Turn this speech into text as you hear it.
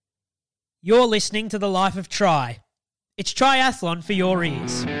You're listening to The Life of Tri. It's triathlon for your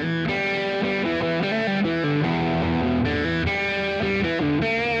ears.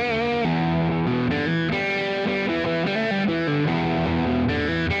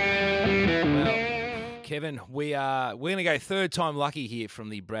 Kevin, we're going to go third time lucky here from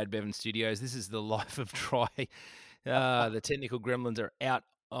the Brad Bevan Studios. This is The Life of Tri. The technical gremlins are out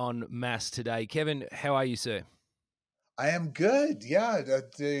en masse today. Kevin, how are you, sir? I am good. Yeah,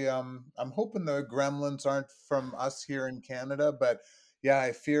 I'm hoping the gremlins aren't from us here in Canada, but yeah,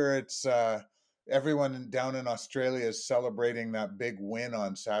 I fear it's everyone down in Australia is celebrating that big win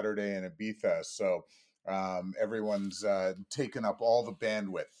on Saturday in Ibiza. So everyone's taking up all the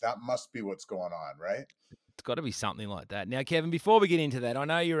bandwidth. That must be what's going on, right? It's got to be something like that. Now, Kevin, before we get into that, I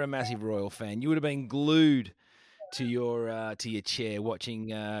know you're a massive Royal fan. You would have been glued to your chair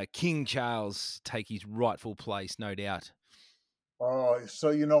watching King Charles take his rightful place, no doubt. Oh,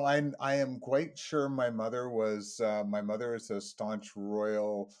 so I am quite sure my mother is a staunch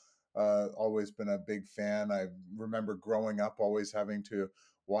royal, always been a big fan. I remember growing up always having to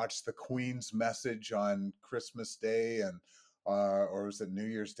watch the Queen's Message on Christmas Day and or was it New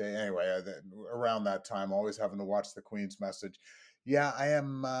Year's Day? Anyway, around that time, always having to watch the Queen's Message. Yeah, I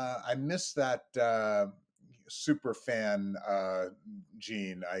am. I miss that super fan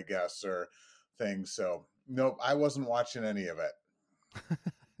gene, I guess, or thing. So nope, I wasn't watching any of it.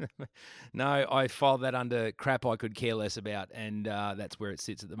 No, I file that under crap I could care less about, and that's where it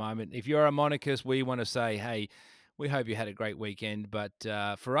sits at the moment. If you're a monarchist, we want to say, hey, we hope you had a great weekend. But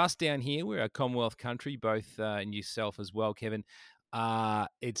for us down here, we're a Commonwealth country, both and yourself as well, Kevin.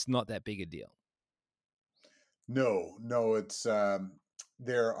 It's not that big a deal. No, it's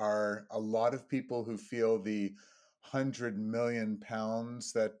there are a lot of people who feel the £100 million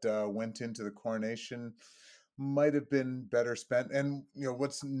that went into the coronation might have been better spent. And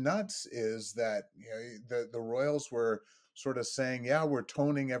what's nuts is that the royals were sort of saying, yeah, we're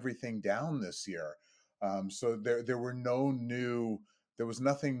toning everything down this year. So there was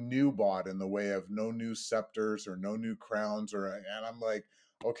nothing new bought in the way of no new scepters or no new crowns and I'm like,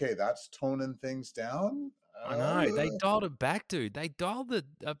 okay, that's toning things down. I know. They dialed it back, dude. They dialed it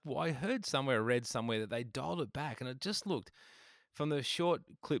up. I read somewhere that they dialed it back, and it just looked, from the short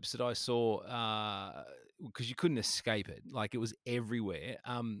clips that I saw, because you couldn't escape it. Like, it was everywhere.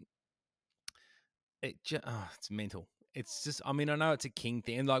 It's mental. It's just, I mean, I know it's a king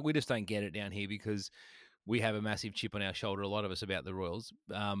thing, and like, we just don't get it down here because we have a massive chip on our shoulder, a lot of us, about the Royals.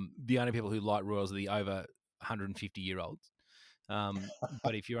 The only people who like Royals are the over 150-year-olds.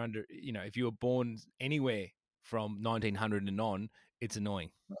 But if you're if you were born anywhere from 1900 and on, it's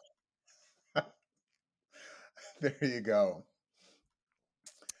annoying. There you go.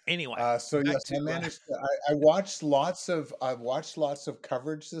 Anyway, So yes, I managed. I watched lots of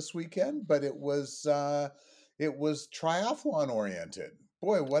coverage this weekend, but it was triathlon oriented.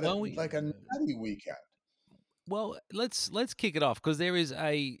 Boy, what a nutty weekend! Well, let's kick it off because there is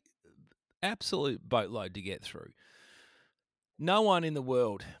a absolute boatload to get through. No one in the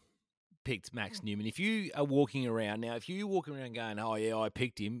world picked Max Newman. If you are walking around now, if you're walking around going, "Oh yeah, I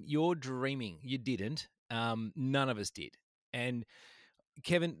picked him," you're dreaming. You didn't. None of us did. And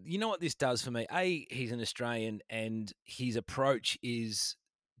Kevin, you know what this does for me? He's an Australian, and his approach is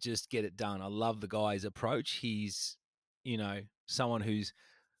just get it done. I love the guy's approach. He's, someone who's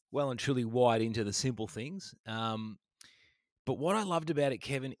well and truly wired into the simple things. But what I loved about it,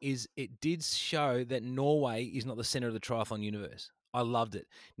 Kevin, is it did show that Norway is not the center of the triathlon universe. I loved it.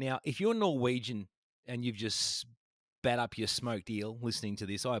 Now, if you're Norwegian and you've just spat up your smoked eel listening to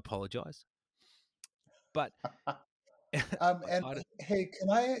this, I apologize. But and hey,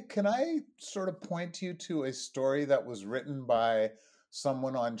 can I sort of point you to a story that was written by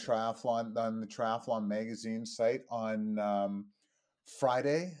someone on the Triathlon magazine site on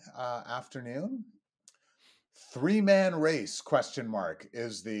Friday afternoon? 3-man race ?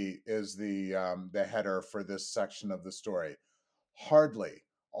 Is the header for this section of the story. Hardly.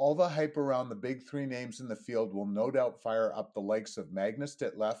 All the hype around the big three names in the field will no doubt fire up the likes of Magnus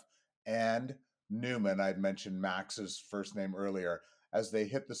Ditlev and Newman. I'd mentioned Max's first name earlier, as they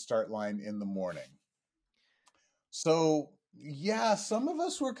hit the start line in the morning. So yeah, some of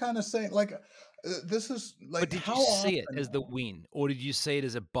us were kind of saying like, this is like. But did you see it as the win, or did you see it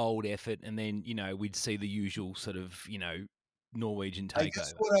as a bold effort, and then we'd see the usual sort of Norwegian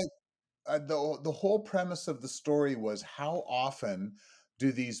takeover? I guess the whole premise of the story was, how often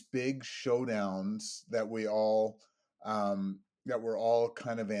do these big showdowns that we're all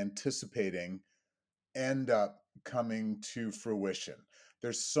kind of anticipating end up coming to fruition?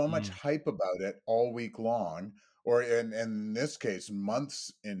 There's so much hype about it all week long. or in this case,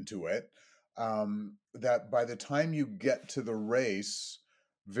 months into it, that by the time you get to the race,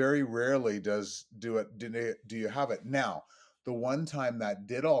 very rarely do you have it. Now, the one time that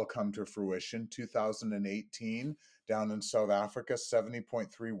did all come to fruition, 2018, down in South Africa,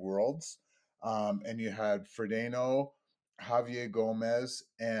 70.3 Worlds, and you had Frodeno, Javier Gomez,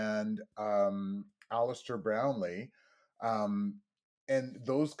 and Alistair Brownlee, um, and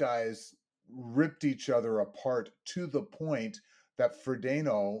those guys ripped each other apart to the point that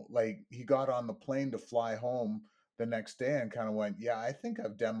Frodeno, like, he got on the plane to fly home the next day and kind of went, yeah, I think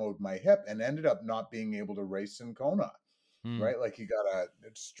I've demoed my hip, and ended up not being able to race in Kona, right? Like, he got a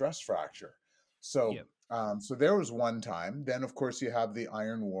stress fracture. So, Yep. so there was one time. Then, of course, you have the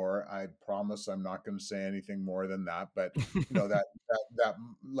Iron War. I promise I'm not going to say anything more than that. But that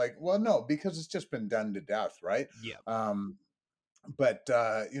like, well, no, because it's just been done to death, right? Yep. But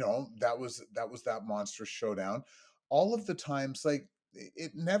that was that monstrous showdown. All of the times, like, you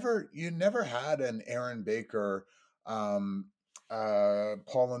never had an Aaron Baker, Paula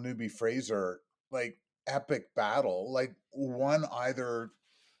Newby Fraser, like, epic battle, like one either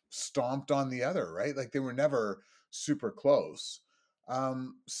stomped on the other, right? Like, they were never super close.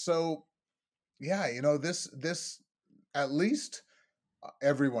 So yeah, this at least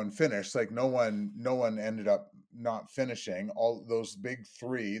everyone finished. Like, no one ended up not finishing. All those big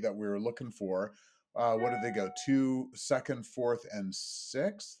three that we were looking for, what did they go, two, second, fourth, and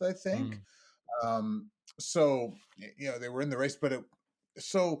sixth, I think. um so they were in the race, but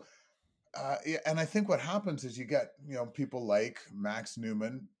so yeah, and I think what happens is you get people like Max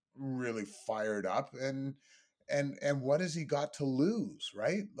Newman really fired up, and what has he got to lose,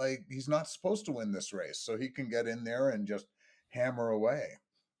 right? Like, he's not supposed to win this race, so he can get in there and just hammer away.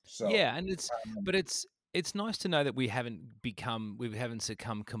 So, Yeah, and it's nice to know that we haven't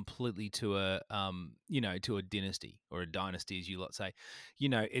succumbed completely to to a dynasty or a dynasty, as you lot say.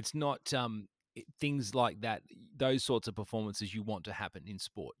 It's not things like that. Those sorts of performances you want to happen in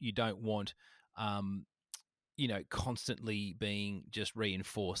sport. You don't want constantly being just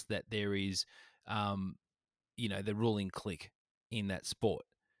reinforced that there is the ruling clique in that sport.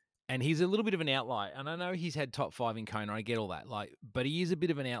 And he's a little bit of an outlier. And I know he's had top 5 in Kona. I get all that. But he is a bit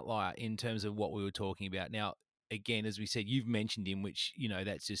of an outlier in terms of what we were talking about. Now, again, as we said, you've mentioned him, which,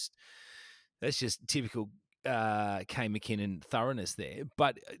 that's just typical Kay McKinnon thoroughness there.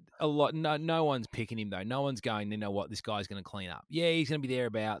 But no one's picking him, though. No one's going, this guy's going to clean up. Yeah, he's going to be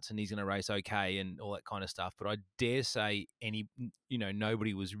thereabouts and he's going to race okay and all that kind of stuff. But I dare say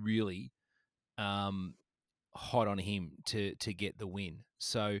nobody was really hot on him to get the win.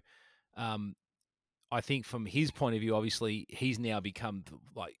 So I think from his point of view, obviously, he's now become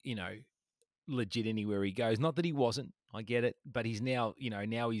legit anywhere he goes. Not that he wasn't, I get it, but he's now,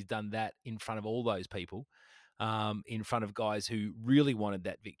 now he's done that in front of all those people, in front of guys who really wanted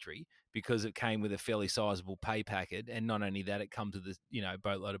that victory because it came with a fairly sizable pay packet. And not only that, it comes with a,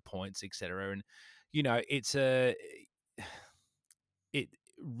 boatload of points, etc. And, it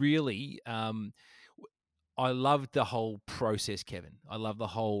really, I love the whole process, Kevin. I love the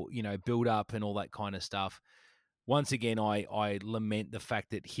whole, build up and all that kind of stuff. Once again, I lament the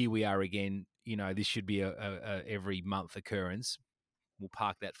fact that here we are again. This should be a every month occurrence. We'll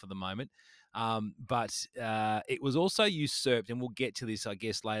park that for the moment. But it was also usurped, and we'll get to this, I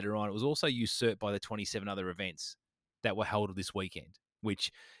guess, later on. It was also usurped by the 27 other events that were held this weekend,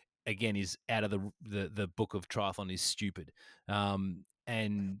 which again is out of the book of triathlon is stupid.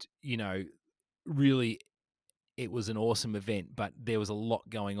 And really, it was an awesome event, but there was a lot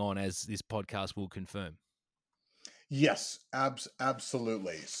going on, as this podcast will confirm. yes,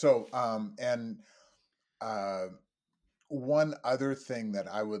 absolutely. So, and one other thing that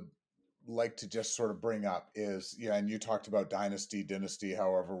I would like to just sort of bring up is, and you talked about dynasty,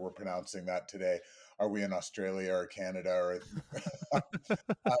 however we're pronouncing that today. Are we in Australia or Canada or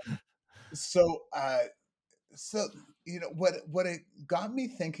um, so so what it got me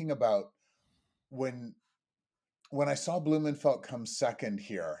thinking about when I saw Blumenfeld come second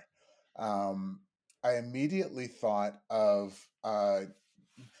here. I immediately thought of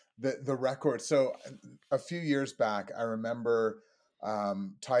the record. So a few years back, I remember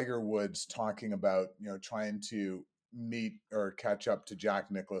Tiger Woods talking about trying to meet or catch up to Jack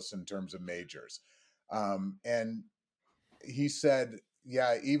Nicklaus in terms of majors, and he said,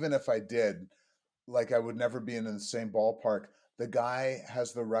 "Yeah, even if I did, like, I would never be in the same ballpark. The guy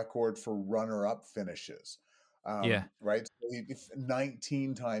has the record for runner-up finishes." Yeah. Right. So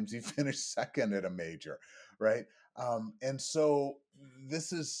 19 times he finished second at a major, right? And so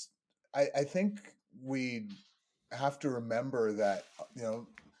this is, I think we have to remember that,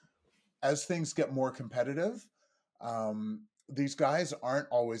 as things get more competitive, these guys aren't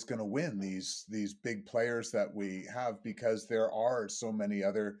always going to win, these big players that we have, because there are so many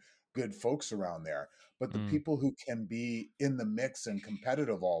other good folks around there. But the people who can be in the mix and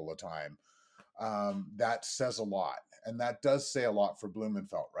competitive all the time, that says a lot, and that does say a lot for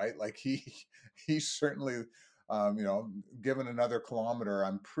Blumenfeld, right? Like he certainly, given another kilometer,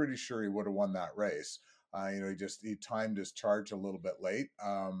 I'm pretty sure he would have won that race. He timed his charge a little bit late,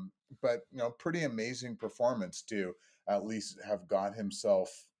 but pretty amazing performance to at least have got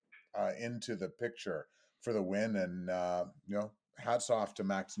himself into the picture for the win, and hats off to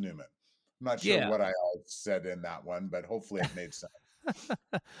Max Newman. I'm not sure Yeah. what I said in that one, but hopefully it made sense.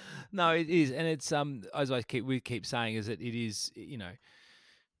 No, it is, and it's as we keep saying, is that it is,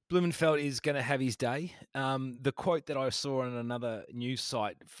 Blumenfeld is going to have his day. The quote that I saw on another news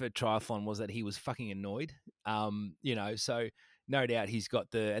site for triathlon was that he was fucking annoyed. So no doubt he's got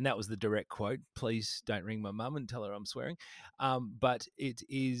and that was the direct quote. Please don't ring my mum and tell her I'm swearing. But it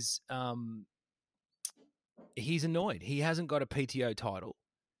is, he's annoyed. He hasn't got a PTO title.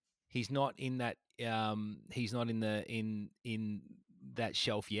 He's not in that. He's not in that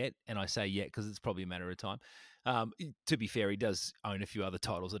shelf yet, and I say yet because it's probably a matter of time. To be fair, he does own a few other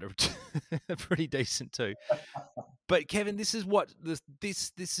titles that are pretty decent too. But Kevin, this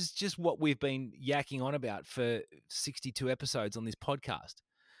is just what we've been yakking on about for 62 episodes on this podcast,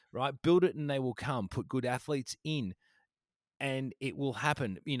 right? Build it and they will come. Put good athletes in, and it will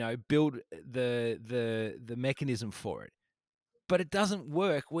happen. Build the mechanism for it. But it doesn't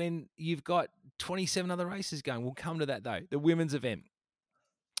work when you've got 27 other races going. We'll come to that, though. The women's event.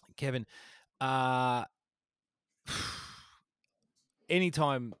 Kevin,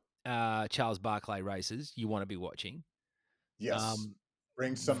 anytime Charles Barclay races, you want to be watching. Yes.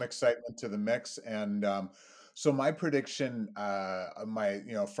 Bring some excitement to the mix. And so my prediction, my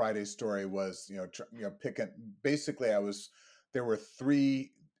Friday story was picking. Basically, there were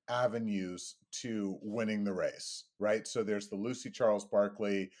three avenues to winning the race, right? So there's the Lucy Charles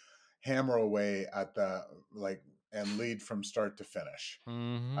Barkley hammer away at the and lead from start to finish.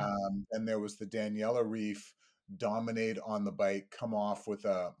 And there was the Daniela Reef dominate on the bike, come off with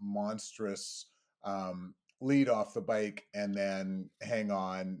a monstrous lead off the bike, and then hang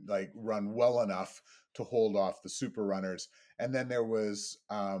on, run well enough to hold off the super runners. And then there was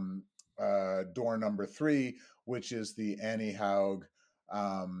door number 3, which is the Annie Haug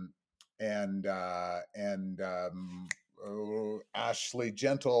and Ashley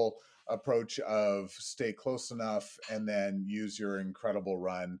Gentle approach of stay close enough and then use your incredible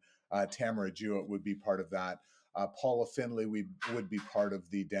run. Tamara Jewett would be part of that. Paula Finley would be part of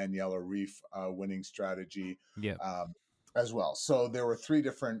the Daniela Reef winning strategy as well. So there were 3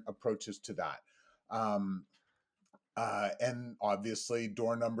 different approaches to that. And obviously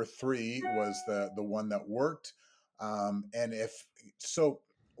door number 3 was the one that worked. And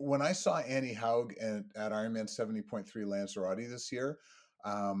when I saw Annie Haug at Ironman 70.3 Lanzarote this year,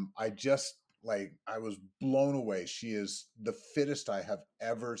 I was blown away. She is the fittest I have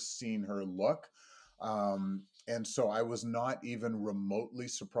ever seen her look. And so I was not even remotely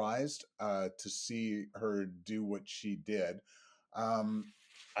surprised to see her do what she did. I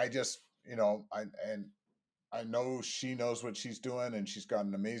know she knows what she's doing, and she's got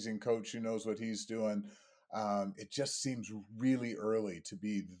an amazing coach who knows what he's doing. It just seems really early to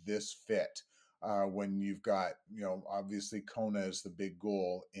be this fit when you've got, obviously Kona is the big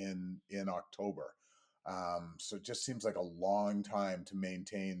goal in October. So it just seems like a long time to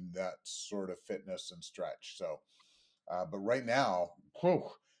maintain that sort of fitness and stretch. So, but right now,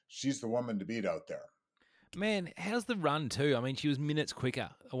 she's the woman to beat out there. Man, how's the run too? I mean, she was minutes quicker.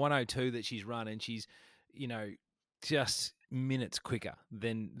 A 102 that she's run, and she's, just minutes quicker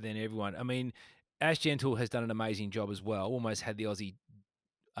than everyone. I mean, Ash Gentle has done an amazing job as well. Almost had the Aussie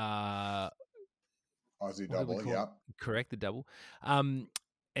double, yeah. Correct, the double.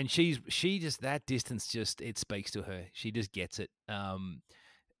 And she just, that distance, just, it speaks to her. She just gets it,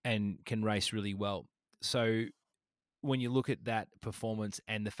 and can race really well. So when you look at that performance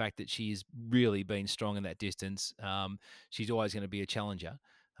and the fact that she's really been strong in that distance, she's always going to be a challenger.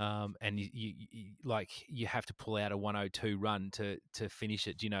 And you have to pull out a 102 run to finish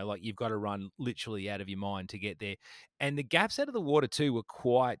it. You've got to run literally out of your mind to get there. And the gaps out of the water too were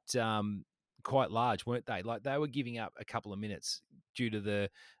quite large, weren't they? Like, they were giving up a couple of minutes due to the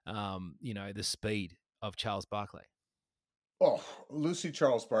the speed of Charles Barclay. Oh, Lucy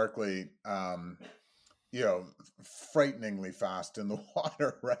Charles Barkley, frighteningly fast in the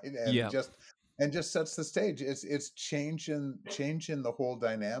water, right? And just sets the stage. It's changing the whole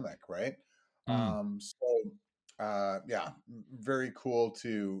dynamic, right? Very cool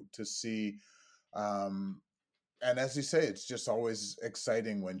to see and as you say, it's just always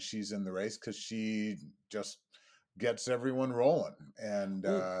exciting when she's in the race because she just gets everyone rolling. And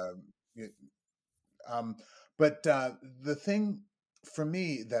Well, it- um, but the thing for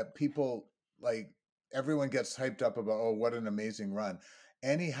me that people like, everyone gets hyped up about, oh, what an amazing run.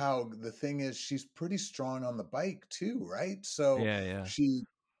 Anyhow, the thing is, she's pretty strong on the bike too, right? So yeah. she,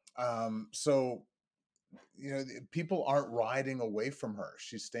 so people aren't riding away from her.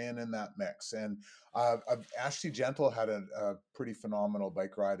 She's staying in that mix. And Ashley Gentle had a pretty phenomenal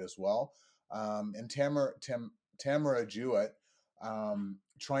bike ride as well. And Tamara Jewett,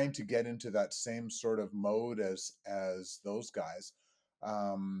 trying to get into that same sort of mode as those guys.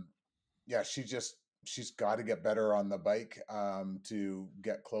 Um, yeah, she's got to get better on the bike to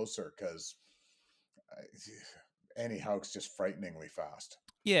get closer, because anyhow, it's just frighteningly fast.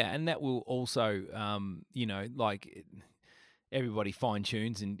 Yeah, and that will also, everybody fine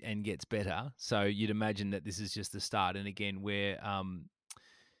tunes and gets better. So you'd imagine that this is just the start. And again, we're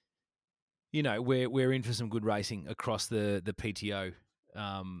in for some good racing across the PTO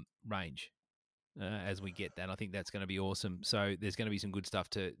range as we get that. I think that's going to be awesome. So there's going to be some good stuff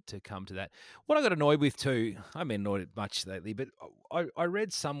to come to that. What I got annoyed with too, I haven't been annoyed much lately, but I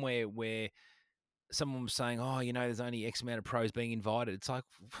read somewhere where someone was saying, oh, there's only X amount of pros being invited. It's like,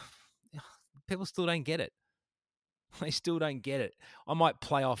 people still don't get it. They still don't get it. I might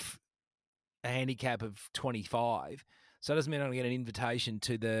play off a handicap of 25. So it doesn't mean I get an invitation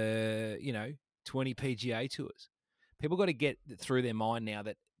to the, 20 PGA tours. People got to get through their mind now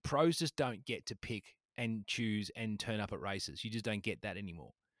that pros just don't get to pick and choose and turn up at races. You just don't get that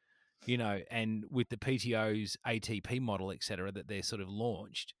anymore. And with the PTO's ATP model, et cetera, that they're sort of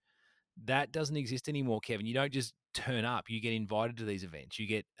launched, that doesn't exist anymore, Kevin. You don't just turn up. You get invited to these events. You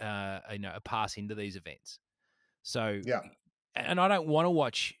get a pass into these events. So, Yeah. and I don't want to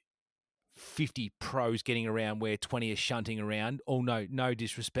watch 50 pros getting around where 20 are shunting around. Oh, no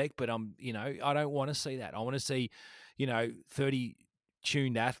disrespect, but I don't want to see that. I want to see, 30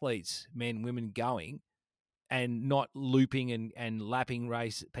 tuned athletes, men, women, going and not looping and lapping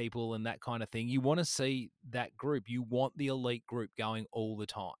race people and that kind of thing. You want to see that group. You want the elite group going all the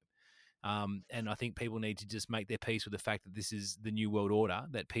time. And I think people need to just make their peace with the fact that this is the new world order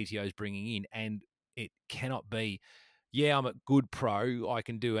that PTO is bringing in, and it cannot be, yeah, I'm a good pro, I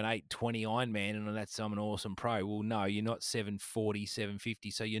can do an 820 Ironman, and I'm an awesome pro. Well, no, you're not 740, 750,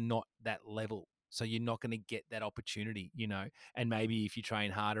 so you're not that level. So you're not going to get that opportunity, And maybe if you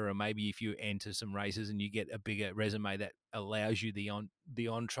train harder, or maybe if you enter some races and you get a bigger resume that allows you the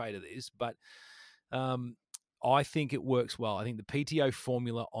entree to this, but I think it works well. I think the PTO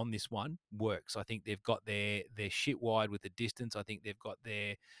formula on this one works. I think they've got their shit wide with the distance. I think they've got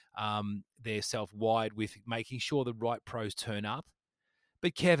their self wide with making sure the right pros turn up.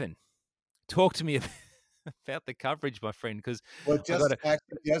 But Kevin, talk to me about the coverage, my friend, because Well, I got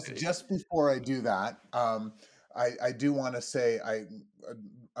to. just before I do that, I do want to say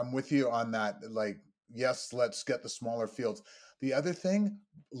I'm with you on that. Like, yes, let's get the smaller fields. The other thing,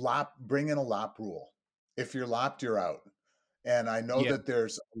 bring in a lap rule. If you're lapped, you're out. And I know Yep. that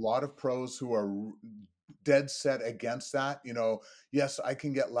there's a lot of pros who are dead set against that. Yes, I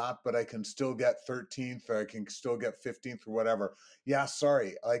can get lapped, but I can still get 13th, or I can still get 15th, or whatever. Yeah,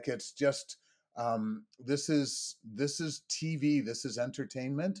 sorry. Like, it's just, this is TV, this is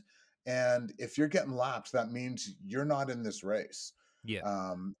entertainment. And if you're getting lapped, that means you're not in this race. Yep.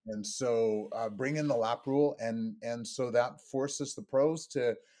 And so bring in the lap rule, and so that forces the pros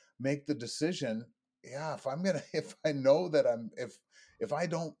to make the decision. Yeah, if I know that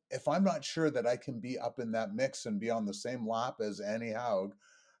if I'm not sure that I can be up in that mix and be on the same lap as Annie Haug,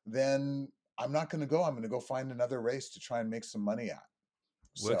 then I'm not going to go. I'm going to go find another race to try and make some money at.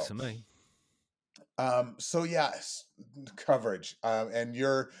 Works So, for me. so yes, coverage, and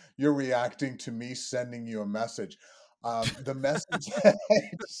you're reacting to me sending you a message. The message that I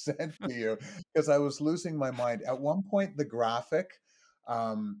sent to you, because I was losing my mind at one point. The graphic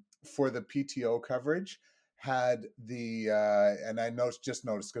for the PTO coverage had and I just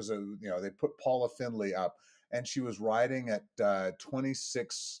noticed because they put Paula Findlay up, and she was riding at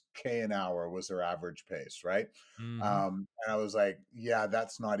 26K an hour was her average pace, right? Mm-hmm. And I was like, yeah,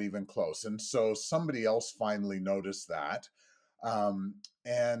 that's not even close. And so somebody else finally noticed that. And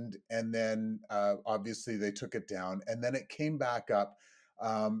then obviously they took it down, and then it came back up,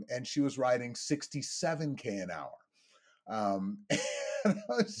 and she was riding 67K an hour. And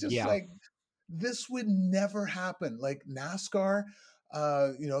I was just Yeah. like, this would never happen. Like NASCAR,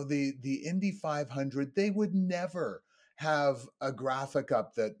 the Indy 500, they would never have a graphic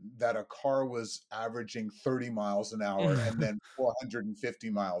up that a car was averaging 30 miles an hour and then 450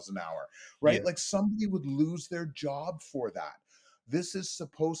 miles an hour, right? Yeah. Like somebody would lose their job for that. This is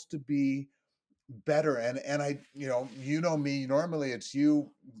supposed to be better. And I, me, normally it's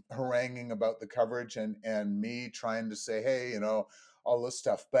you haranguing about the coverage and me trying to say, hey, all this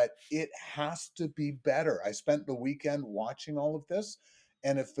stuff, but it has to be better. I spent the weekend watching all of this.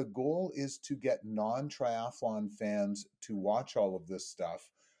 And if the goal is to get non-triathlon fans to watch all of this stuff,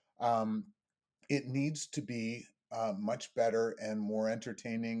 um, it needs to be much better and more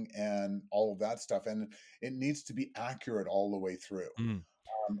entertaining and all of that stuff. And it needs to be accurate all the way through. Mm.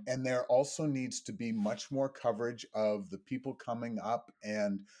 And there also needs to be much more coverage of the people coming up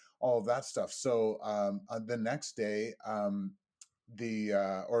and all of that stuff. So the next day,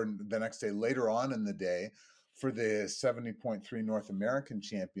 the next day later on in the day for the 70.3 North American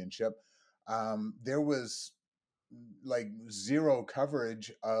Championship, there was like zero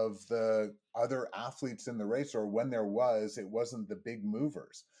coverage of the other athletes in the race, or when there was, it wasn't the big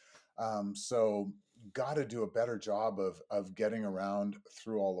movers. So got to do a better job of getting around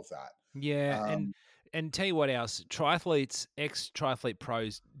through all of that. Yeah, Um, and tell you what else, triathletes, ex-triathlete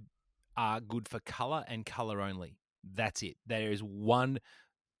pros are good for color and color only. That's it. There is one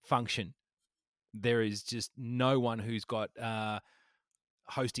function. There is just no one who's got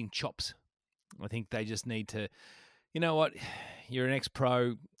hosting chops. I think they just need to, you know what, you're an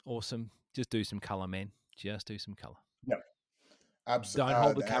ex-pro, awesome. Just do some color, man. Just do some color. yeah, Don't hold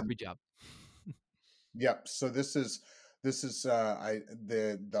the absolutely. coverage up. Yep. So this is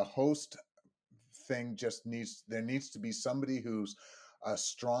the host thing there needs to be somebody who's a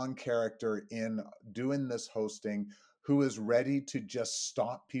strong character in doing this hosting, who is ready to just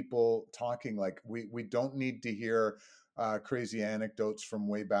stop people talking. Like we don't need to hear crazy anecdotes from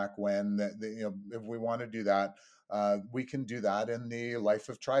way back when. If we want to do that, we can do that in the Life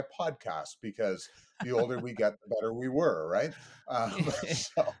of Tri podcast, because the older we get, the better we were, right?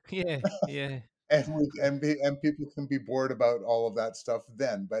 So Yeah, yeah. and people can be bored about all of that stuff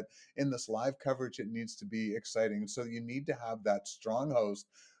then, but in this live coverage it needs to be exciting. So you need to have that strong host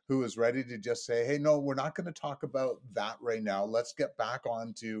who is ready to just say, hey, no, we're not going to talk about that right now, let's get back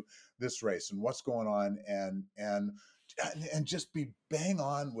on to this race and what's going on, and just be bang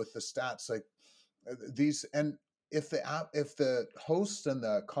on with the stats, like these. And if the hosts and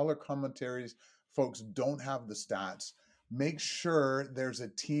the color commentaries folks don't have the stats, make sure there's a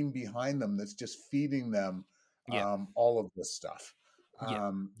team behind them that's just feeding them Yeah, all of this stuff.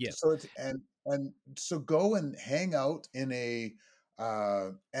 yeah, yeah, So it's and so go and hang out in a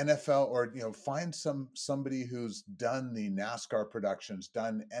NFL, or find somebody who's done the NASCAR productions,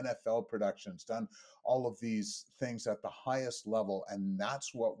 done NFL productions, done all of these things at the highest level, and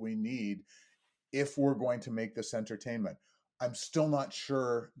that's what we need if we're going to make this entertainment. I'm still not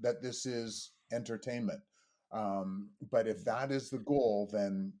sure that this is entertainment. But if that is the goal,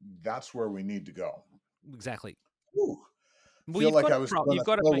 then that's where we need to go. exactly. Ooh, Well, feel you've like got I to was pro. going You've to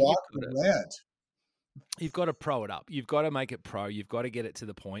got to go make. off and rant. You've got to pro it up. You've got to make it pro. You've got to get it to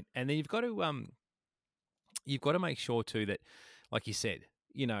the point, and then you've got to make sure too that, like you said,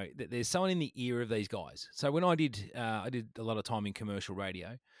 that there's someone in the ear of these guys. So when I did a lot of time in commercial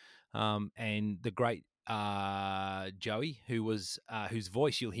radio, and the great Joey, whose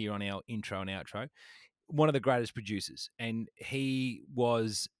voice you'll hear on our intro and outro, one of the greatest producers, and he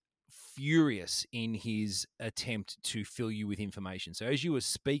was furious in his attempt to fill you with information. So as you were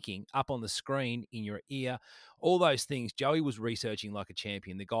speaking, up on the screen, in your ear, all those things, Joey was researching like a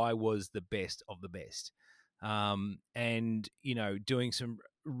champion. The guy was the best of the best. And doing some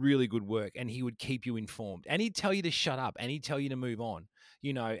really good work, and he would keep you informed, and he'd tell you to shut up, and he'd tell you to move on,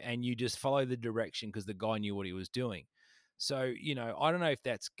 and you just follow the direction because the guy knew what he was doing. So, I don't know if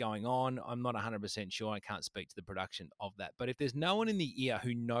that's going on. I'm not 100% sure. I can't speak to the production of that. But if there's no one in the ear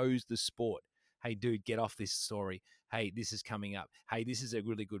who knows the sport, hey, dude, get off this story. Hey, this is coming up. Hey, this is a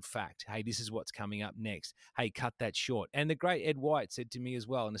really good fact. Hey, this is what's coming up next. Hey, cut that short. And the great Ed White said to me as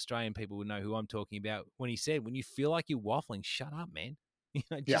well, and Australian people would know who I'm talking about, when he said, when you feel like you're waffling, shut up, man.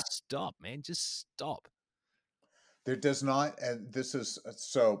 Yeah, Just stop, man. Just stop. there does not, and this is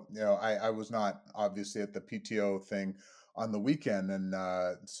so. I was not obviously at the PTO thing on the weekend, and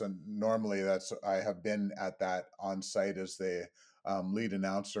so normally I have been at that on site as the lead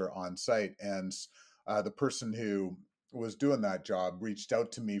announcer on site, and the person who was doing that job reached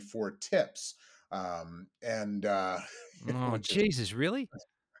out to me for tips, and Oh, which is Jesus, really?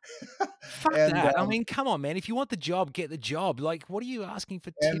 Fuck and that. I mean, come on, man. If you want the job, get the job. Like, what are you asking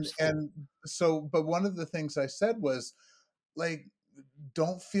for tips for? and so, but one of the things I said was, like,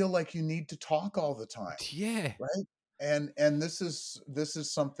 don't feel like you need to talk all the time, Yeah. right? and this is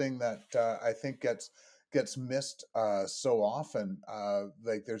something that I think gets missed so often.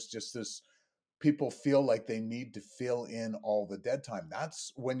 Like there's just this people feel like they need to fill in all the dead time.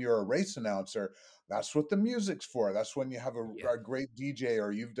 That's when you're a race announcer. That's what the music's for. That's when you have Yeah. a great DJ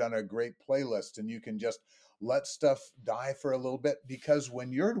or you've done a great playlist and you can just let stuff die for a little bit. Because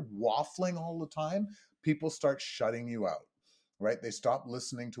when you're waffling all the time, people start shutting you out, right? They stop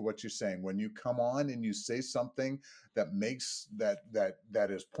listening to what you're saying. When you come on and you say something that makes that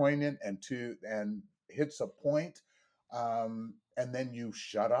is poignant and hits a point, and then you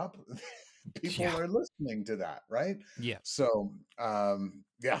shut up, people Yeah. are listening to that, right? Yeah. So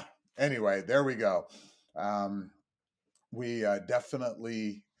yeah. Anyway, there we go. We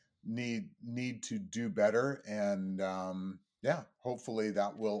definitely need to do better, and yeah, hopefully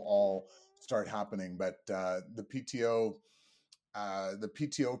that will all start happening. But the PTO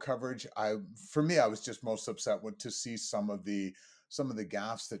coverage, for me, I was just most upset with to see some of the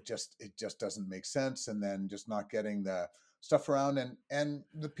gaffes that it just doesn't make sense, and then just not getting the stuff around, and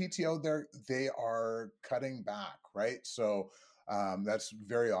the PTO they are cutting back, right? So that's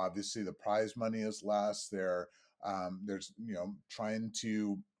very obviously the prize money is less. There's trying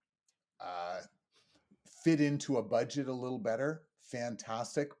to uh, fit into a budget a little better.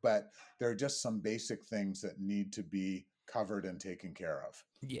 Fantastic, but there are just some basic things that need to be covered and taken care of.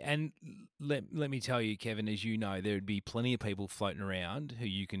 Yeah, and let me tell you, Kevin, as you know, there would be plenty of people floating around who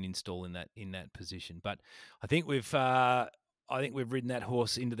you can install in that position. But I think we've ridden that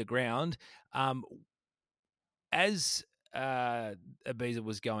horse into the ground. As Ibiza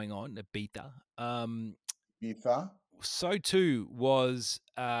was going on, Ibiza, Etha? so too was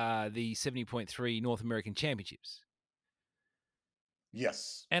the 70.3 North American Championships.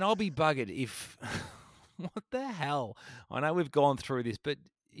 Yes. And I'll be buggered if what the hell? I know we've gone through this, but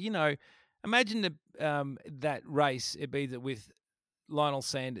imagine that race Ibiza with Lionel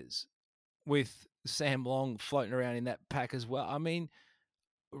Sanders, with Sam Long floating around in that pack as well. I mean,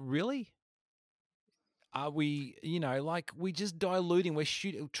 really? Are we, we just diluting?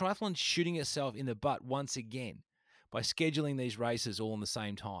 Triathlon's shooting itself in the butt once again by scheduling these races all in the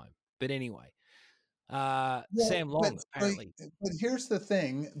same time. But anyway, Well, Sam Long apparently. but here's the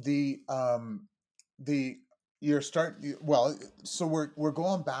thing: the you're start well. So we're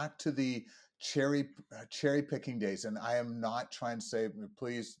going back to the cherry picking days, and I am not trying to say,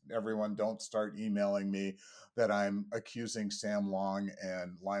 please, everyone, don't start emailing me that I'm accusing Sam Long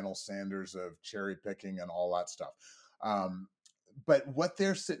and Lionel Sanders of cherry picking and all that stuff. But what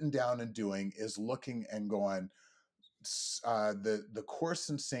they're sitting down and doing is looking and going, the course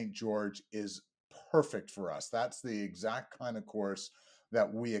in St. George is perfect for us. That's the exact kind of course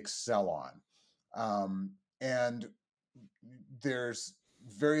that we excel on. And there's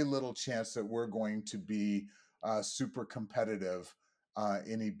very little chance that we're going to be super competitive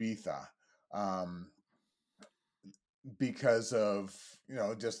in Ibiza. Because of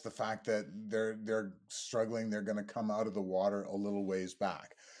just the fact that they're struggling. They're going to come out of the water a little ways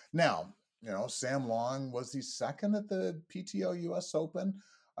back. Now, Sam Long, was he second at the PTO US Open?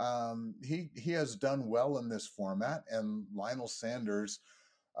 He has done well in this format, and Lionel Sanders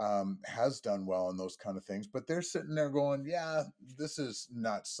has done well in those kind of things. But they're sitting there going, yeah, this is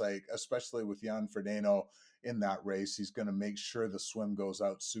nuts. Like, especially with Jan Frodeno in that race, he's going to make sure the swim goes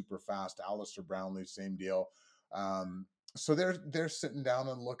out super fast. Alistair Brownlee, same deal. So they're sitting down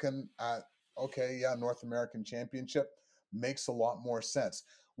and looking at, okay, yeah, North American Championship makes a lot more sense,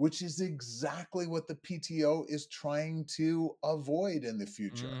 which is exactly what the PTO is trying to avoid in the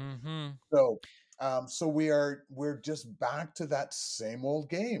future. Mm-hmm. So we're just back to that same old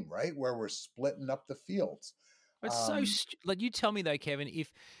game, right? Where we're splitting up the fields. It's so like, you tell me though, Kevin,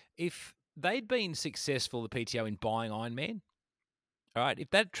 if they'd been successful, the PTO, in buying Ironman, all right, if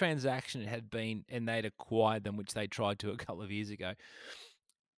that transaction had been and they'd acquired them, which they tried to a couple of years ago,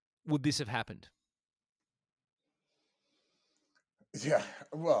 would this have happened? Yeah,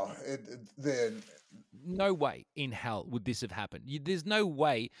 well, No way in hell would this have happened. There's no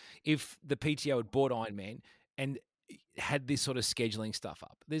way if the PTO had bought Ironman and had this sort of scheduling stuff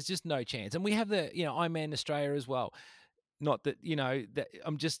up. There's just no chance. And we have the Ironman Australia as well. Not that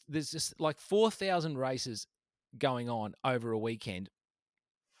that there's just like 4,000 races going on over a weekend.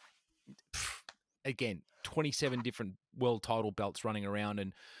 Again, 27 different world title belts running around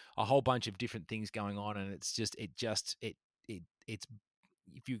and a whole bunch of different things going on, and it's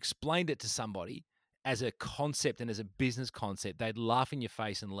if you explained it to somebody as a concept and as a business concept, they'd laugh in your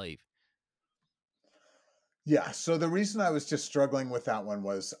face and leave. Yeah. So the reason I was just struggling with that one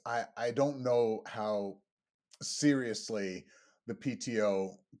was I don't know how seriously the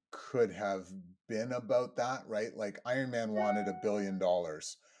PTO could have been about that, right? Like Ironman wanted $1 billion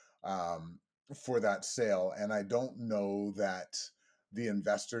for that sale, and I don't know that the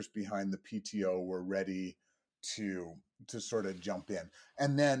investors behind the PTO were ready to sort of jump in.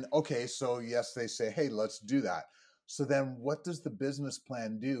 And then, okay, so yes, they say, hey, let's do that. So then what does the business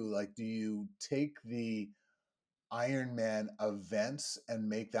plan do? Like, do you take the Ironman events and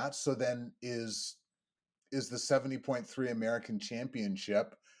make that? So then is the 70.3 American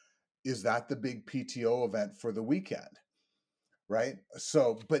Championship, is that the big PTO event for the weekend? Right.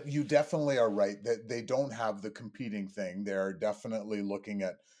 So, but you definitely are right that they don't have the competing thing. They're definitely looking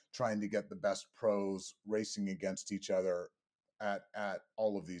at trying to get the best pros racing against each other at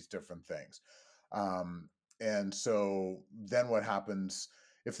all of these different things. And so then what happens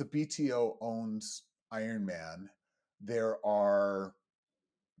if the PTO owns Ironman? There are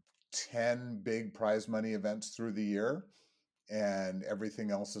 10 big prize money events through the year, and everything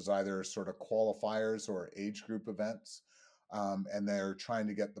else is either sort of qualifiers or age group events. And they're trying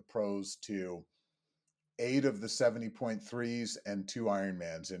to get the pros to 8 of the 70.3s and 2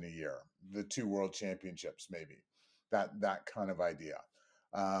 Ironmans in a year, the 2 world championships, maybe that kind of idea.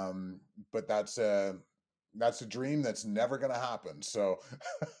 But that's a dream that's never going to happen. So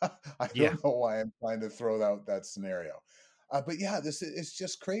I don't know why I'm trying to throw out that scenario. But yeah, this is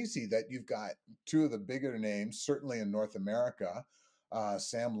just crazy that you've got 2 of the bigger names, certainly in North America,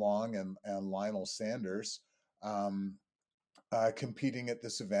 Sam Long and Lionel Sanders, competing at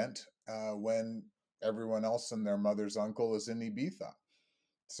this event when everyone else and their mother's uncle is in Ibiza.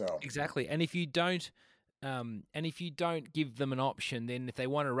 So exactly. And if you don't give them an option, then if they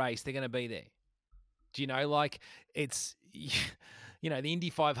want to race, they're going to be there. Do you know, like it's, you know, the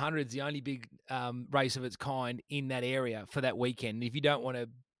Indy 500 is the only big race of its kind in that area for that weekend. And if you don't want to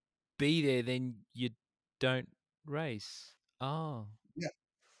be there, then you don't race. Oh, yeah,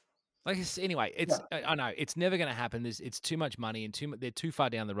 like anyway, yeah, I know it's never going to happen. It's too much money and they're too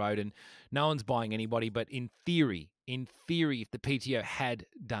far down the road, and no one's buying anybody. But in theory, if the PTO had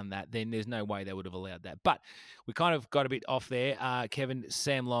done that, then there's no way they would have allowed that. But we kind of got a bit off there. Kevin,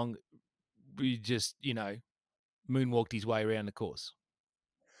 Sam Long, we just moonwalked his way around the course.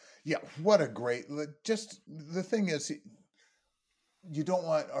 yeah. What a great! Just the thing is, you don't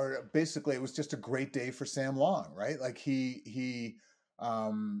want, or basically it was just a great day for Sam Long, right? Like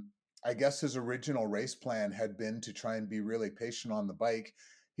I guess his original race plan had been to try and be really patient on the bike.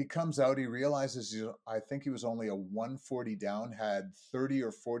 He comes out, he realizes, I think he was only a 140 down, had 30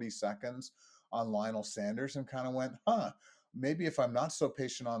 or 40 seconds on Lionel Sanders, and kind of went, maybe if I'm not so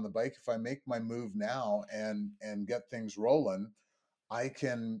patient on the bike, if I make my move now and get things rolling, I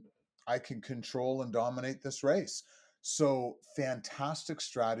can control and dominate this race. So fantastic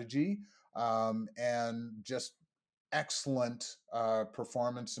strategy, and just excellent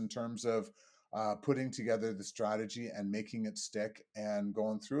performance in terms of putting together the strategy and making it stick and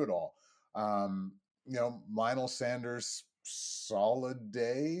going through it all. Lionel Sanders, solid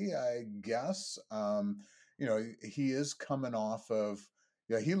day, I guess. He is coming off of,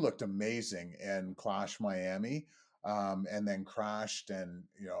 he looked amazing in Clash Miami, and then crashed and,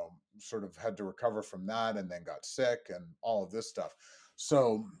 sort of had to recover from that and then got sick and all of this stuff.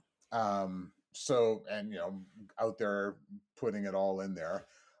 So, and, out there putting it all in there.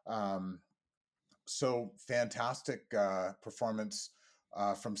 So fantastic performance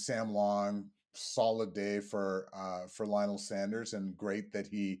from Sam Long. Solid day for Lionel Sanders, and great that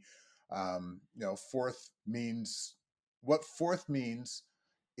he, fourth means, what fourth means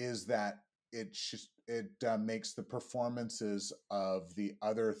is that it makes the performances of the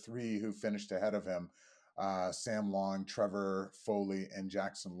other 3 who finished ahead of him, Sam Long, Trevor Foley, and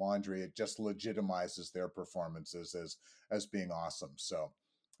Jackson Laundry. It just legitimizes their performances as being awesome. So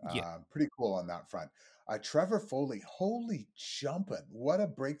pretty cool on that front. Trevor Foley, holy jumping. What a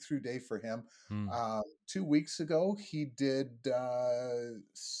breakthrough day for him. 2 weeks ago, he did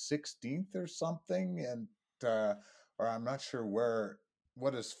 16th or something, and or I'm not sure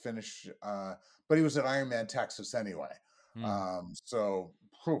what his finish, but he was at Ironman Texas anyway. So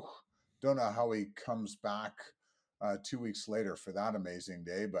don't know how he comes back 2 weeks later for that amazing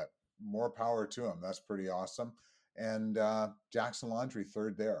day, but more power to him. That's pretty awesome. And Jackson Laundry,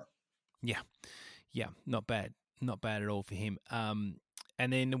 third there. Yeah, not bad at all for him. And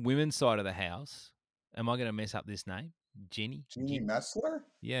then the women's side of the house, am I going to mess up this name? Jeannie Metzler?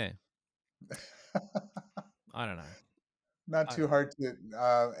 Yeah. I don't know. Not too hard to,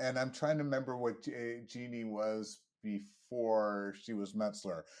 and I'm trying to remember what Jeannie was before she was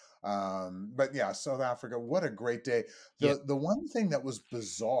Metzler. But yeah, South Africa, what a great day. The one thing that was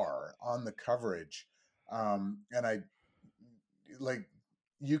bizarre on the coverage, and I like,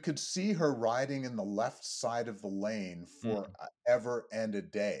 you could see her riding in the left side of the lane for ever and a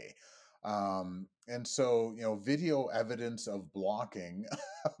day. And so, video evidence of blocking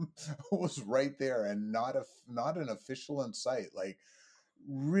was right there, and not an official in sight. Like,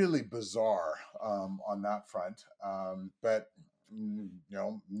 really bizarre on that front. But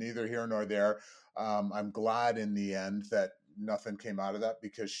neither here nor there. I'm glad in the end that nothing came out of that,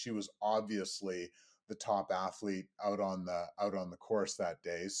 because she was obviously the top athlete out on the course that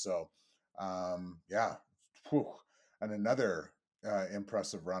day. So, yeah, whew, and another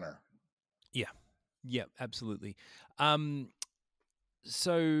impressive runner. Yeah, absolutely.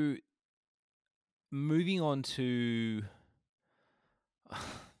 So moving on to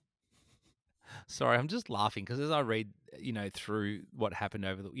sorry, I'm just laughing because as I read, through what happened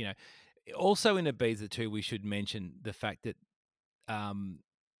over the, also in Ibiza too, we should mention the fact that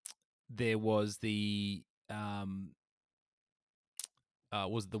there was the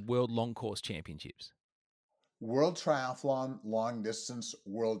World Long Course Championships. World Triathlon Long Distance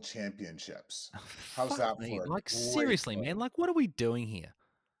World Championships. How's that me. for Like, great seriously, man, like, what are we doing here?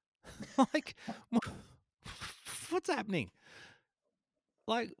 Like, what's happening?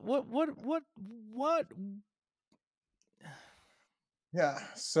 Like, what? Yeah.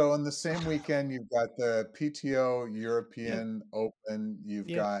 So on the same weekend, you've got the PTO Yep. European Open. You've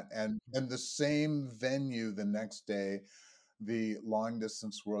Yep. got, and the same venue the next day, the Long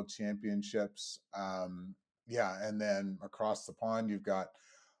Distance World Championships. Yeah, and then across the pond,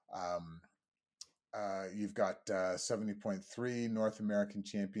 um, you've got 70.3 North American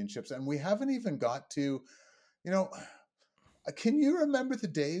Championships, and we haven't even got to, you know. Can you remember the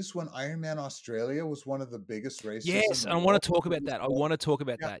days when Ironman Australia was one of the biggest races in Yes, the I want world? to talk about that. I want to talk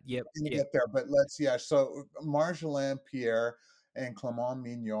about Yeah, that. Yep. we're gonna Yep. get there, but yeah. So Marjolaine Pierre and Clement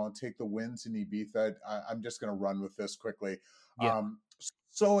Mignon take the wins in Ibiza. I'm just gonna run with this quickly. Yep.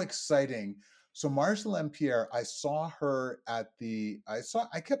 So exciting. So Marjolaine Pierre, I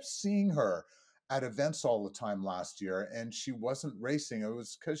kept seeing her at events all the time last year, and she wasn't racing. It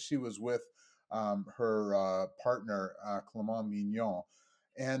was because she was with her partner Clement Mignon,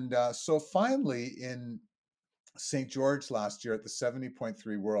 and so finally in St. George last year at the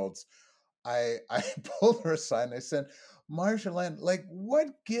 70.3 Worlds, I pulled her aside and I said, Marjolaine, like, what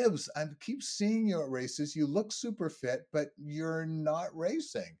gives? I keep seeing you at races. You look super fit, but you're not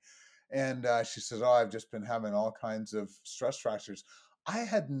racing. And she says, "Oh, I've just been having all kinds of stress fractures." I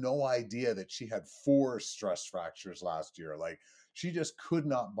had no idea that she had 4 stress fractures last year. Like, she just could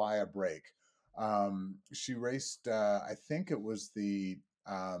not buy a break. She raced, I think it was the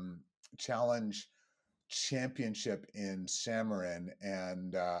Challenge Championship in Samarin,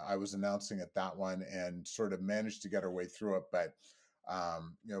 and I was announcing at that one and sort of managed to get her way through it, but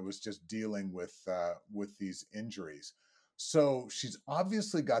was just dealing with these injuries. So she's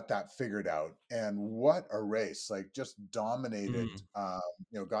obviously got that figured out, and what a race! Like, just dominated.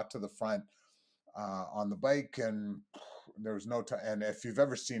 Mm. Got to the front on the bike, and there was no time. And if you've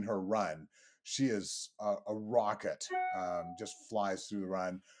ever seen her run, she is a rocket. Just flies through the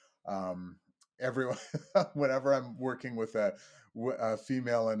run. Um, Everyone, whenever I'm working with a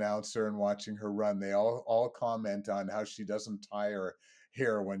female announcer and watching her run, they all comment on how she doesn't tie her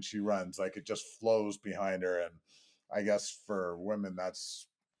hair when she runs. Like, it just flows behind her. And I guess for women, that's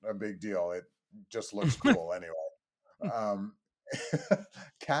a big deal. It just looks cool anyway. Um,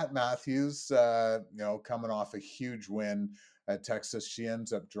 Kat Matthews, coming off a huge win at Texas, she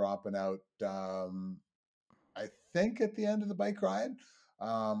ends up dropping out. I think at the end of the bike ride,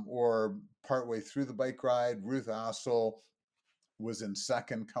 or partway through the bike ride. Ruth Assel was in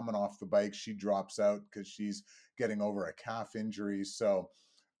second coming off the bike. She drops out because she's getting over a calf injury. So,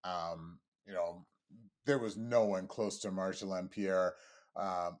 um, you know, there was no one close to Marjolaine Pierre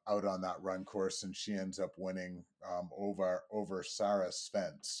out on that run course, and she ends up winning over Sarah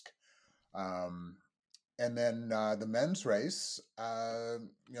Svensk. Um, and then the men's race,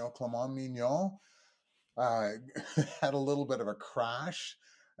 Clement Mignon uh, had a little bit of a crash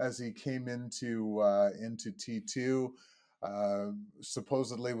as he came into T2.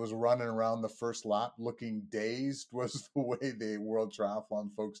 Supposedly was running around the first lap looking dazed, was the way the World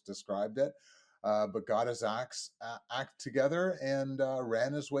Triathlon folks described it. But got his act together and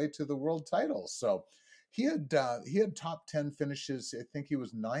ran his way to the world title. So he had top 10 finishes. I think he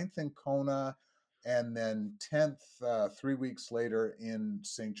was ninth in Kona, and then 10th 3 weeks later in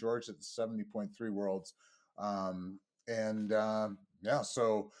St. George at the 70.3 Worlds. And yeah,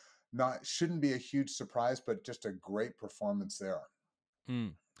 so not shouldn't be a huge surprise, but just a great performance there.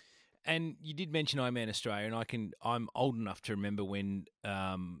 Mm. And you did mention Ironman Australia, and I'm old enough to remember when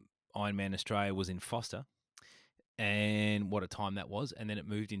Ironman Australia was in Foster, and what a time that was. And then it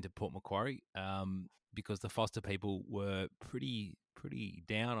moved into Port Macquarie because the Foster people were pretty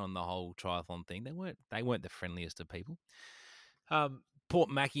down on the whole triathlon thing. They weren't the friendliest of people. Port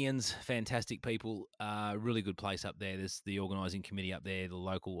Macians, fantastic people, really good place up there. There's the organising committee up there, the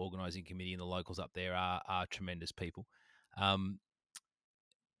local organising committee, and the locals up there are tremendous people.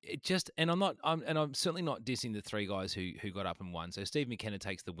 It just, and I'm certainly not dissing the three guys who got up and won. So Steve McKenna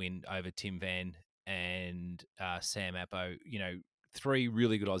takes the win over Tim Van and Sam Appo. You know, three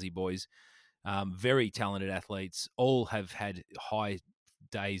really good Aussie boys, very talented athletes. All have had high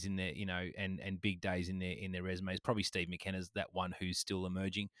days in their, and big days in their resumes. Probably Steve McKenna's that one who's still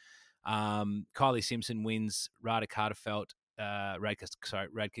emerging. Kylie Simpson wins. Radka Carterfelt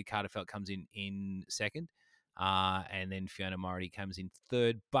comes in second. And then Fiona Murray comes in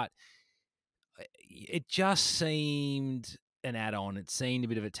third. But it just seemed an add-on. It seemed a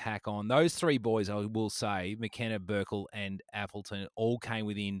bit of a tack on. Those three boys, I will say, McKenna, Burkle, and Appleton, all came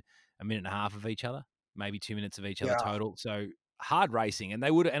within a minute and a half of each other, maybe 2 minutes of each other total. So hard racing. And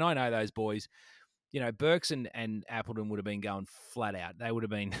and I know those boys, Burks and Appleton would have been going flat out. They would have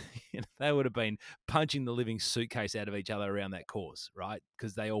been, they would have been punching the living suitcase out of each other around that course, right?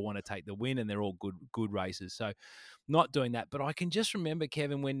 Because they all want to take the win, and they're all good racers. So, not doing that. But I can just remember,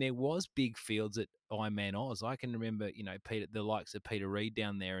 Kevin, when there was big fields at Ironman Oz. I can remember, Peter, the likes of Peter Reid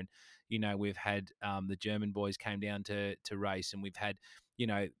down there, and we've had the German boys came down to race, and we've had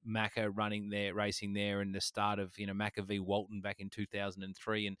Macca racing there, and the start of Macca v Walton back in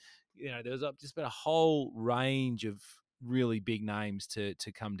 2003, and there was just been a whole range of really big names to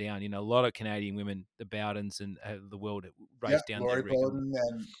come down. A lot of Canadian women, the Bowdens and the world race down Laurie there regularly. Bowden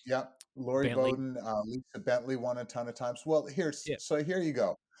and Laurie Bentley. Bowden, Lisa Bentley won a ton of times. Well, here you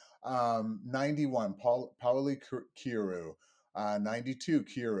go. 91, Pauli Kiro, 92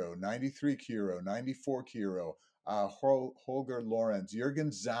 Kiro, 93 Kiro, 94 Kiro, Holger Lorenz,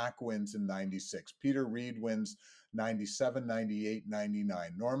 Jürgen Zach wins in 96, Peter Reid wins 97, 98,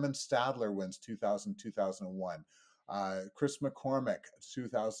 99, Norman Stadler wins 2000, 2001. Chris McCormick,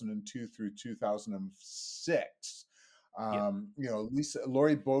 2002 through 2006.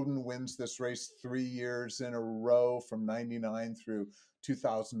 Laurie Bowden wins this race 3 years in a row from 99 through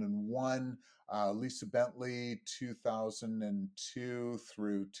 2001. Lisa Bentley, 2002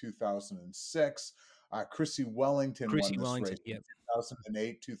 through 2006. Chrissy Wellington won this race in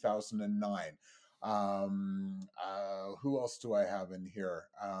 2008, 2009. Who else do I have in here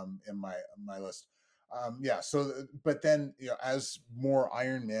in my list? But then, as more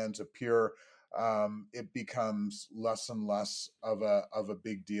Ironmans appear, it becomes less and less of a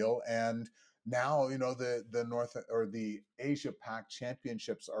big deal. And now, the North or the Asia Pac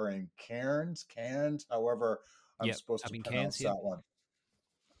Championships are in Cairns, however I'm supposed to pronounce that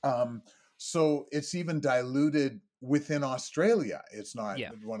one. So it's even diluted within Australia. It's not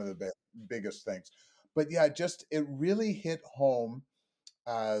one of the biggest things, but it really hit home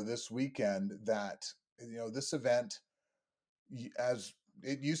this weekend that this event, as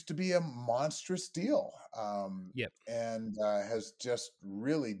it used to be a monstrous deal, and has just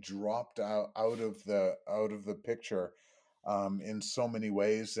really dropped out of the picture in so many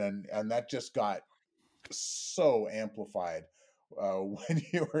ways, and that just got so amplified when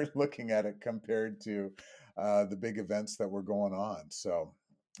you were looking at it compared to the big events that were going on. So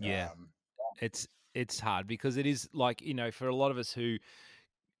it's hard because it is like, for a lot of us who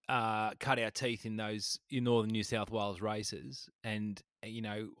cut our teeth in those northern New South Wales races, and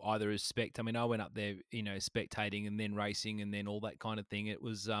either as I mean, I went up there, spectating and then racing and then all that kind of thing. It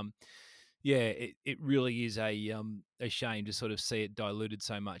was it really is a shame to sort of see it diluted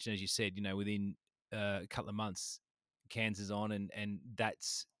so much. And as you said, within a couple of months, Cairns is on, and that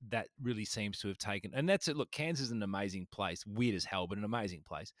really seems to have taken. And that's it. Look, Cairns is an amazing place, weird as hell, but an amazing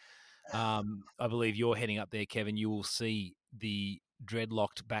place. I believe you're heading up there, Kevin. You will see the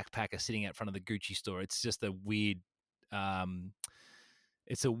dreadlocked backpacker sitting out front of the Gucci store. It's just a weird,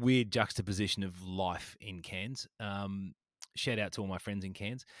 juxtaposition of life in Cairns. Shout out to all my friends in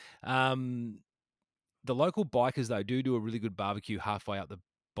Cairns. The local bikers, though, do a really good barbecue halfway up the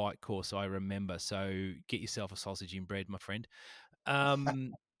bike course, I remember. So get yourself a sausage in bread, my friend. I'll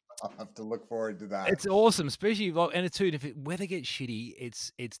have to look forward to that. It's awesome, especially and it's if weather gets shitty,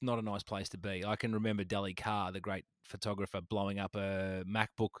 it's not a nice place to be. I can remember Dali Carr, the great photographer, blowing up a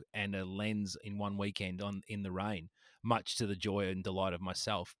MacBook and a lens in one weekend in the rain, much to the joy and delight of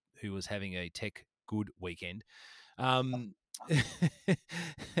myself, who was having a tech good weekend. Shout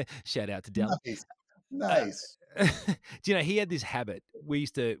out to Dali. Nice. Do he had this habit? We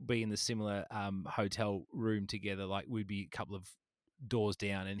used to be in the similar hotel room together. Like we'd be a couple of doors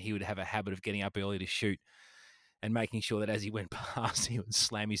down, and he would have a habit of getting up early to shoot. and making sure that as he went past, he would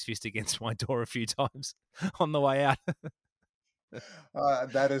slam his fist against my door a few times on the way out.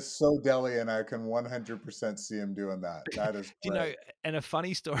 That is so Delhi, and I can 100% see him doing that. That is Do you know, great. and a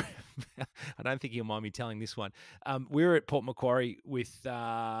funny story, I don't think you'll mind me telling this one. We were at Port Macquarie with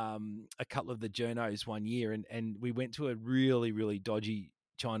a couple of the journos one year, and we went to a really, really dodgy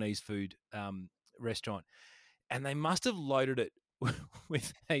Chinese food restaurant, and they must have loaded it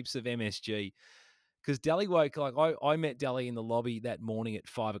with heaps of MSG. Because Delhi woke, like I met Delhi in the lobby that morning at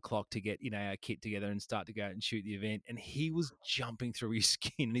 5 o'clock to get, our kit together and start to go out and shoot the event. And he was jumping through his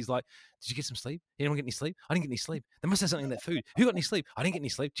skin. And he's like, "Did you get some sleep? Anyone get any sleep? I didn't get any sleep. They must have something in that food. Who got any sleep? I didn't get any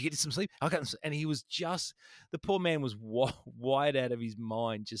sleep. Did you get some sleep? I got some. And he was just, the poor man was wired out of his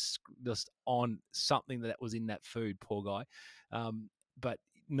mind, just on something that was in that food, poor guy. But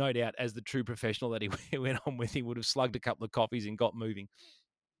no doubt, as the true professional that he went on with, he would have slugged a couple of coffees and got moving.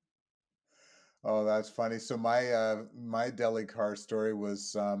 Oh, that's funny. So my Delhi car story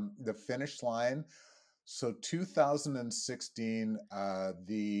was the finish line. So 2016,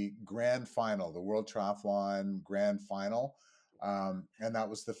 the grand final, the World Triathlon Grand Final, and that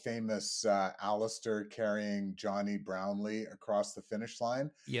was the famous Alistair carrying Johnny Brownlee across the finish line.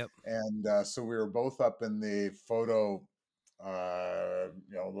 Yep. And so we were both up in the photo,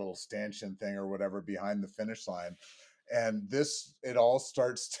 little stanchion thing or whatever behind the finish line. And it all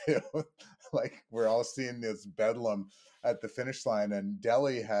starts to like we're all seeing this bedlam at the finish line. And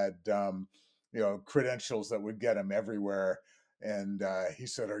Delhi had, credentials that would get him everywhere. And he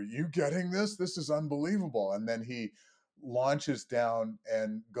said, "Are you getting this? This is unbelievable." And then he launches down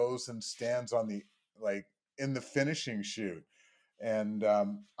and goes and stands in the finishing chute. And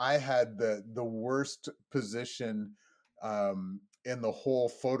I had the worst position in the whole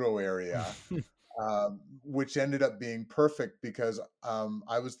photo area. Which ended up being perfect because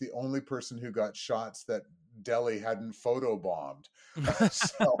I was the only person who got shots that Delhi hadn't photobombed.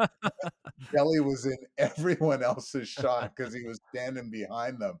 So Delhi was in everyone else's shot because he was standing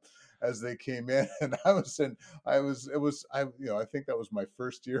behind them as they came in, and I think that was my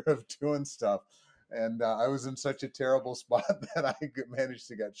first year of doing stuff, and I was in such a terrible spot that I managed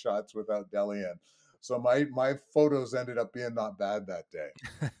to get shots without Delhi in. So my photos ended up being not bad that day.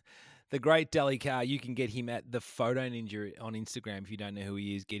 The great Delhi Car, you can get him at the Photo Ninja on Instagram. If you don't know who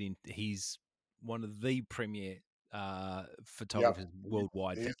he is, he's one of the premier photographers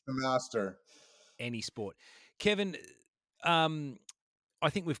worldwide. He's the master. Any sport. Kevin, I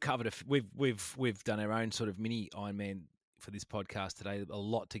think we've covered we've done our own sort of mini Ironman for this podcast today. A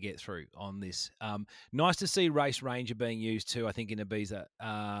lot to get through on this. Nice to see Race Ranger being used too. I think in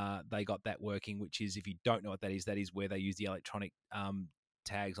Ibiza they got that working, which is, if you don't know what that is where they use the electronic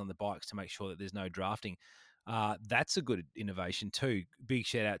tags on the bikes to make sure that there's no drafting. That's a good innovation too. Big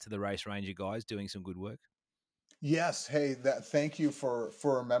shout out to the Race Ranger guys doing some good work. Yes. Hey, thank you for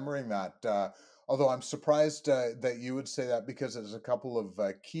remembering that. Although I'm surprised that you would say that, because there's a couple of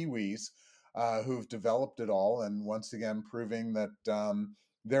Kiwis who've developed it all, and once again proving that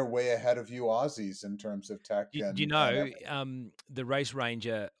they're way ahead of you Aussies in terms of tech. Do you know the Race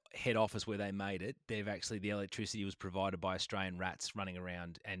Ranger head office where they made it? The electricity was provided by Australian rats running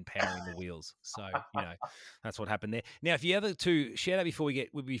around and powering the wheels. So that's what happened there. Now, if you other two shout out before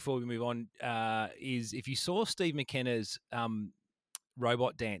we move on, is if you saw Steve McKenna's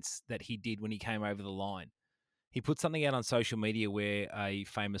robot dance that he did when he came over the line. He put something out on social media where a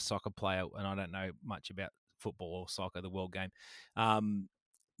famous soccer player, and I don't know much about football or soccer, the world game,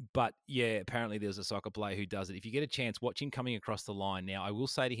 but yeah, apparently there's a soccer player who does it. If you get a chance, watch him coming across the line. Now, I will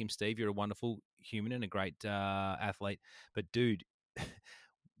say to him, Steve, you're a wonderful human and a great athlete, but dude,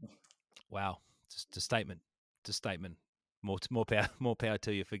 wow, just a statement. More power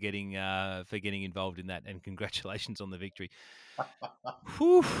to you for getting involved in that, and congratulations on the victory.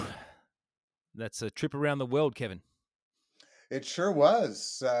 Whew. That's a trip around the world, Kevin. It sure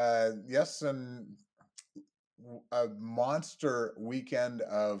was. Yes, and a monster weekend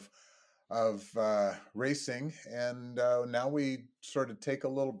of racing, and now we sort of take a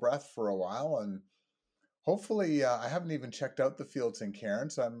little breath for a while, and hopefully, I haven't even checked out the fields in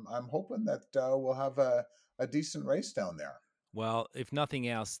Cairns. I'm hoping that we'll have a decent race down there. Well, if nothing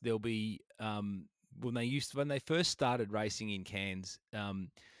else, there'll be when they first started racing in Cairns.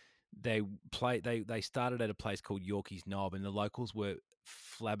 They started at a place called Yorkeys Knob, and the locals were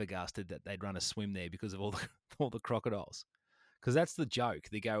flabbergasted that they'd run a swim there because of all the crocodiles. Because that's the joke.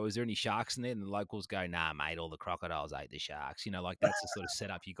 They go, "Is there any sharks in there?" And the locals go, "Nah, mate, all the crocodiles ate the sharks." Like that's the sort of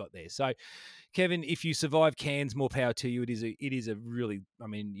setup you got there. So, Kevin, if you survive Cairns, more power to you. It is a really,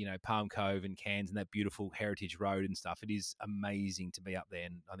 Palm Cove and Cairns and that beautiful heritage road and stuff. It is amazing to be up there,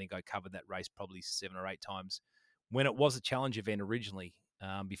 and I think I covered that race probably 7 or 8 times when it was a challenge event originally.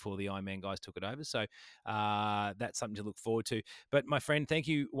 Before the Ironman guys took it over. So that's something to look forward to. But my friend, thank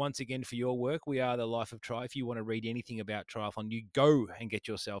you once again for your work. We are the Life of Tri. If you want to read anything about triathlon, you go and get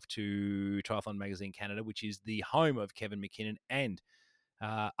yourself to Triathlon Magazine Canada, which is the home of Kevin McKinnon and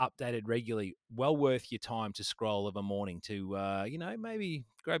updated regularly. Well worth your time to scroll of a morning to, maybe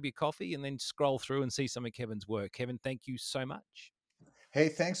grab your coffee and then scroll through and see some of Kevin's work. Kevin, thank you so much. Hey,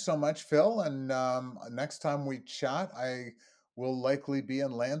 thanks so much, Phil. And next time we chat, I will likely be in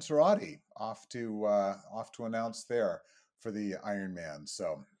Lanzarote, off to announce there for the Ironman.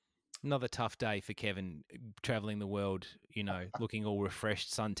 So another tough day for Kevin, traveling the world, looking all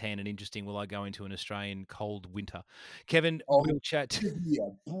refreshed, suntan and interesting while I go into an Australian cold winter. Kevin, we'll chat. Give me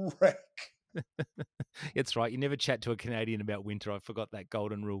a break. It's right. You never chat to a Canadian about winter. I forgot that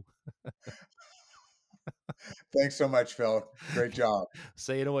golden rule. Thanks so much, Phil. Great job.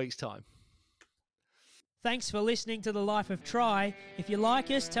 See you in a week's time. Thanks for listening to The Life of Tri. If you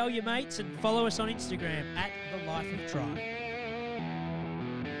like us, tell your mates and follow us on Instagram @The Life of Tri.